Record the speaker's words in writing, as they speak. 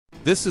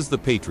This is the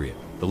Patriot,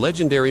 the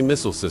legendary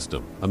missile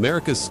system,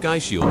 America's Sky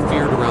Shield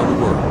feared around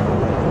the world.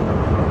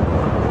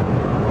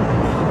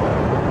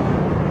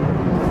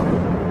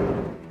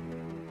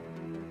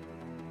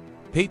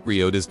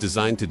 Patriot is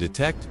designed to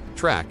detect,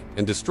 track,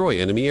 and destroy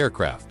enemy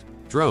aircraft,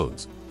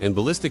 drones, and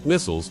ballistic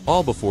missiles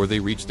all before they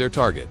reach their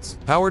targets.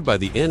 Powered by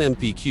the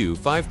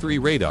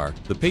NMPQ-53 radar,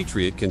 the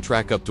Patriot can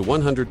track up to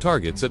 100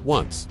 targets at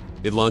once.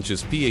 It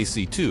launches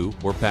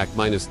PAC-2 or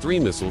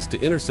PAC-3 missiles to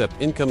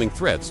intercept incoming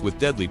threats with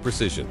deadly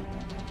precision.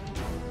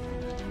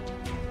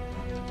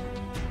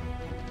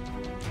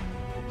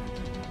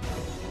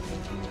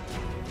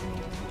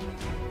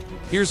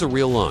 Here's a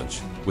real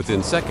launch.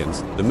 Within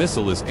seconds, the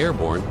missile is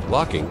airborne,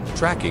 locking,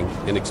 tracking,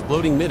 and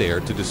exploding midair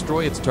to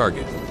destroy its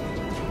target.